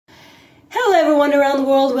everyone around the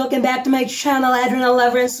world. Welcome back to my channel, Adrenal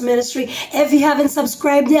Lovers Ministry. If you haven't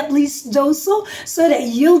subscribed yet, please do so that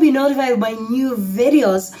you'll be notified of my new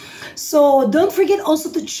videos. So don't forget also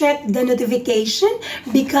to check the notification,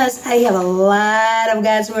 because I have a lot of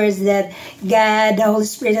God's words that God, the Holy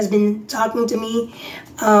Spirit, has been talking to me.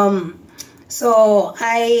 So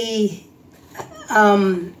I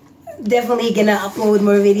definitely gonna upload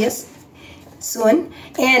more videos soon.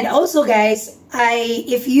 And also, guys,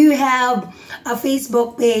 if you have a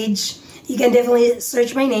Facebook page, you can definitely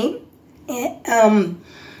search my name.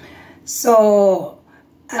 So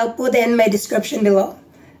I'll put in my description below,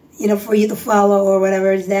 for you to follow or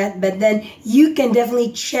whatever is that. But then you can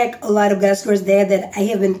definitely check a lot of God's words there that I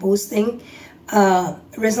have been posting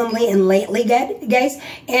recently and lately, guys.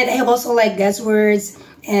 And I have also like God's words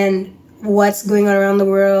and what's going on around the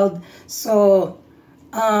world. So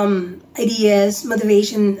ideas,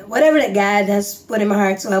 motivation, whatever that God has put in my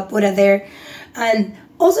heart, so I'll put it there. And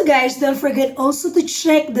also, guys, don't forget also to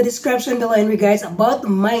check the description below in regards about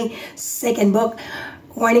my second book,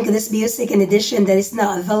 Warning, Could This Be a Second Edition, that is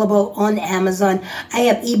now available on Amazon. I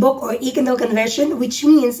have ebook or e-Kindle conversion, which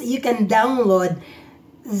means you can download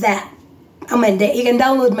that. You can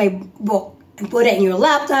download my book and put it in your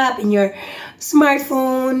laptop, in your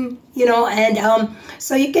smartphone, and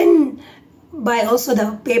so you can buy also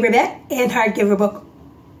the paperback and hardcover book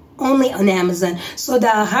only on Amazon. So the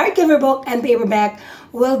hardcover book and paperback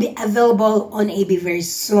will be available on AB very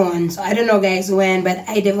soon. So I don't know, guys, when, but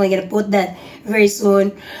I definitely gonna put that very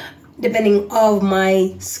soon, depending of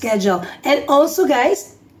my schedule. And also,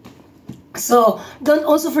 guys, so don't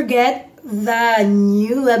also forget the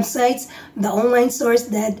new websites, the online stores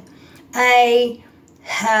that I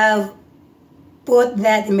have put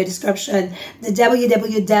that in my description. The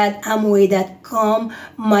www.amway.com,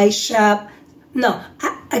 my shop. No,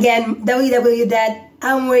 again,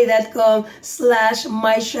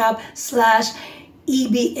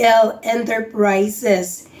 www.amway.com/myshop/EBL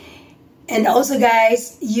Enterprises. And also,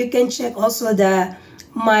 guys, you can check also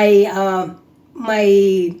my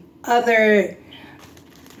other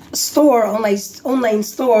store, online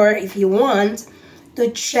store, if you want to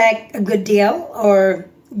check a good deal or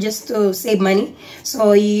just to save money.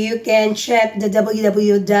 So you can check the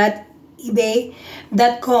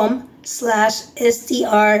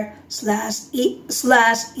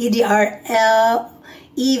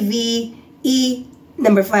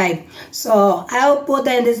So I'll put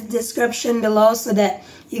that in the description below so that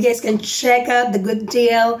you guys can check out the good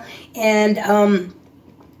deal, and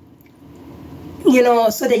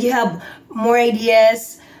so that you have more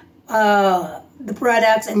ideas, the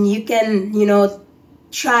products, and you can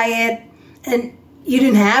try it. And you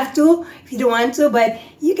don't have to if you don't want to, but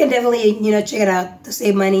you can definitely check it out to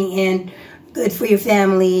save money and good for your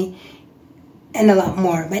family and a lot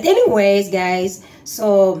more. But anyways, guys,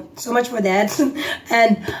 so much for that.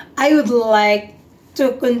 And I would like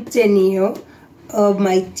to continue of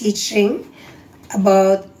my teaching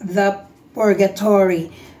about the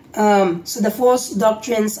purgatory. So the false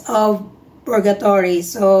doctrines of purgatory.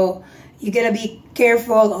 So you gotta be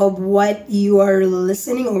careful of what you are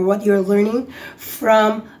listening or what you're learning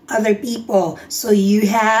from other people. So you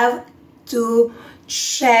have to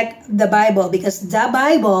check the Bible, because the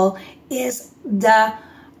Bible is the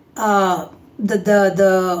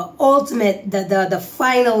ultimate, the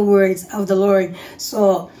final words of the Lord.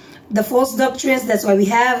 So the false doctrines, that's why we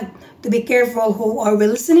have to be careful who are we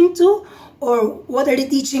listening to, or what are the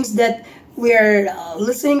teachings that we're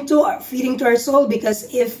listening to or feeding to our soul. Because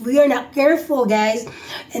if we are not careful, guys,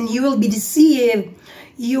 and you will be deceived,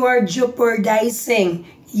 you are jeopardizing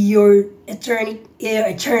your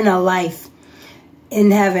eternal life in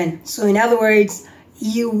heaven. So in other words,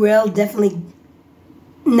 you will definitely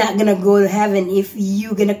not gonna go to heaven if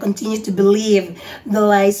you're gonna continue to believe the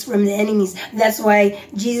lies from the enemies. That's why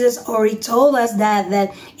Jesus already told us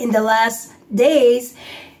that in the last days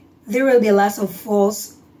there will be a lot of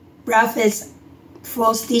false prophets,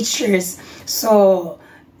 false teachers. So,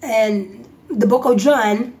 and the book of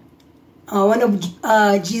John, one of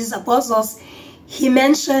Jesus' apostles, he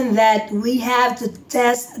mentioned that we have to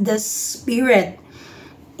test the spirit.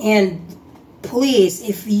 And please,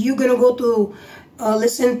 if you're gonna go to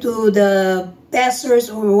listen to the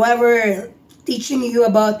pastors or whoever teaching you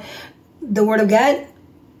about the Word of God,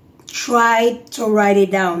 try to write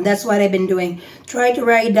it down. That's what I've been doing. Try to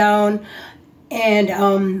write it down and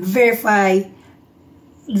verify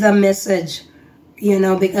the message,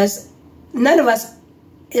 because none of us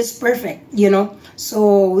is perfect,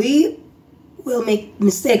 so we will make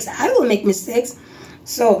mistakes. I will make mistakes.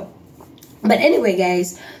 So, but anyway,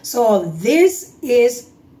 guys, so this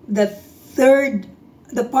is the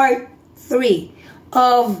part 3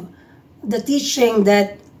 of the teaching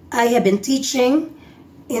that I have been teaching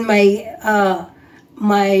in my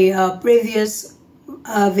previous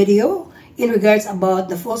video in regards about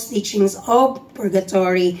the false teachings of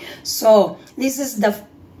purgatory. So this is the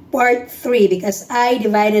part 3 because I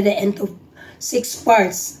divided it into 6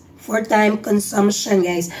 parts for time consumption,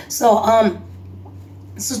 guys. So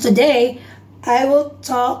today I will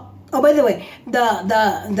talk. Oh, by the way,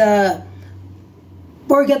 the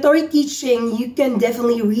purgatory teaching, you can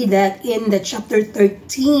definitely read that in the chapter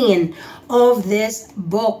 13 of this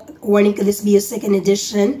book. Warning, could this be a second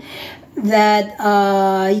edition? That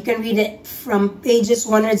you can read it from pages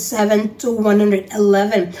 107 to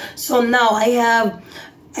 111. So now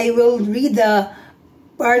I will read the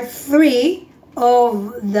part 3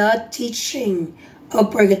 of the teaching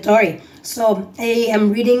of purgatory. So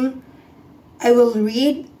I will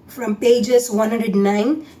read from pages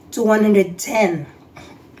 109 to 110.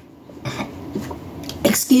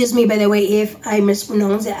 Excuse me, by the way, if I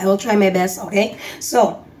mispronounce it. I will try my best, okay?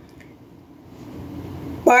 So,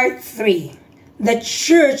 part 3. The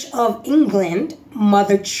Church of England,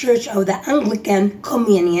 Mother Church of the Anglican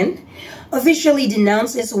Communion, officially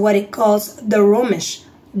denounces what it calls the Romish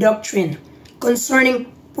doctrine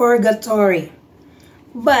concerning purgatory.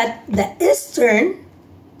 But the Eastern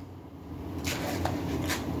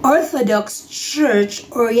Orthodox Church,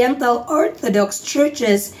 Oriental Orthodox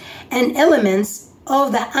churches, and elements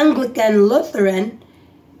of the Anglican, Lutheran,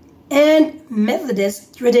 and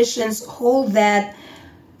Methodist traditions hold that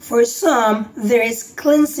for some there is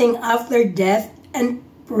cleansing after death and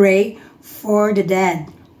pray for the dead.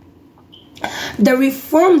 The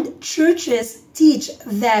Reformed churches teach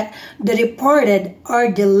that the departed are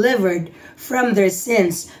delivered from their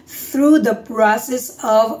sins through the process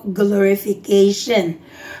of glorification.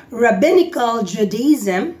 Rabbinical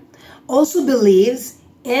Judaism also believes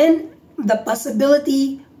in the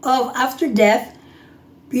possibility of after-death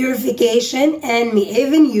purification and may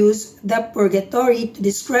even use the purgatory to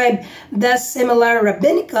describe the similar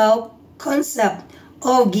rabbinical concept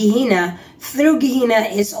of Gehenna. Through Gehenna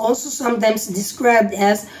is also sometimes described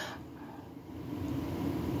as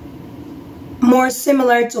more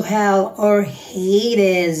similar to hell or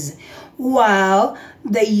Hades, while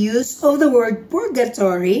the use of the word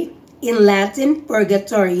purgatory, in Latin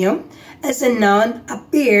purgatorium, as a noun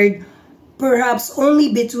appeared perhaps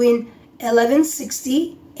only between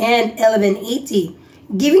 1160 and 1180,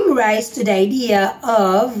 giving rise to the idea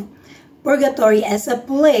of purgatory as a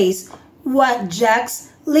place, what Jacques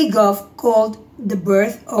Legoff called the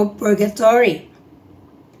birth of purgatory.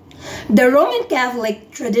 The Roman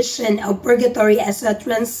Catholic tradition of purgatory as a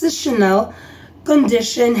transitional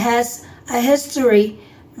condition has a history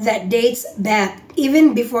that dates back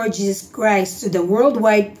even before Jesus Christ to the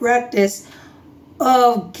worldwide practice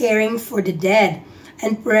of caring for the dead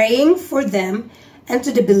and praying for them, and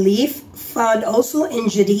to the belief found also in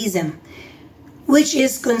Judaism, which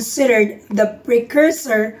is considered the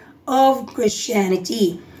precursor of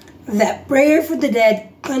Christianity, that prayer for the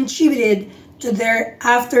dead contributed to their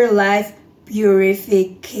afterlife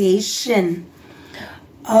purification.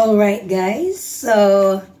 Alright guys,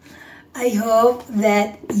 so I hope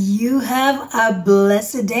that you have a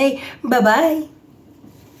blessed day. Bye-bye.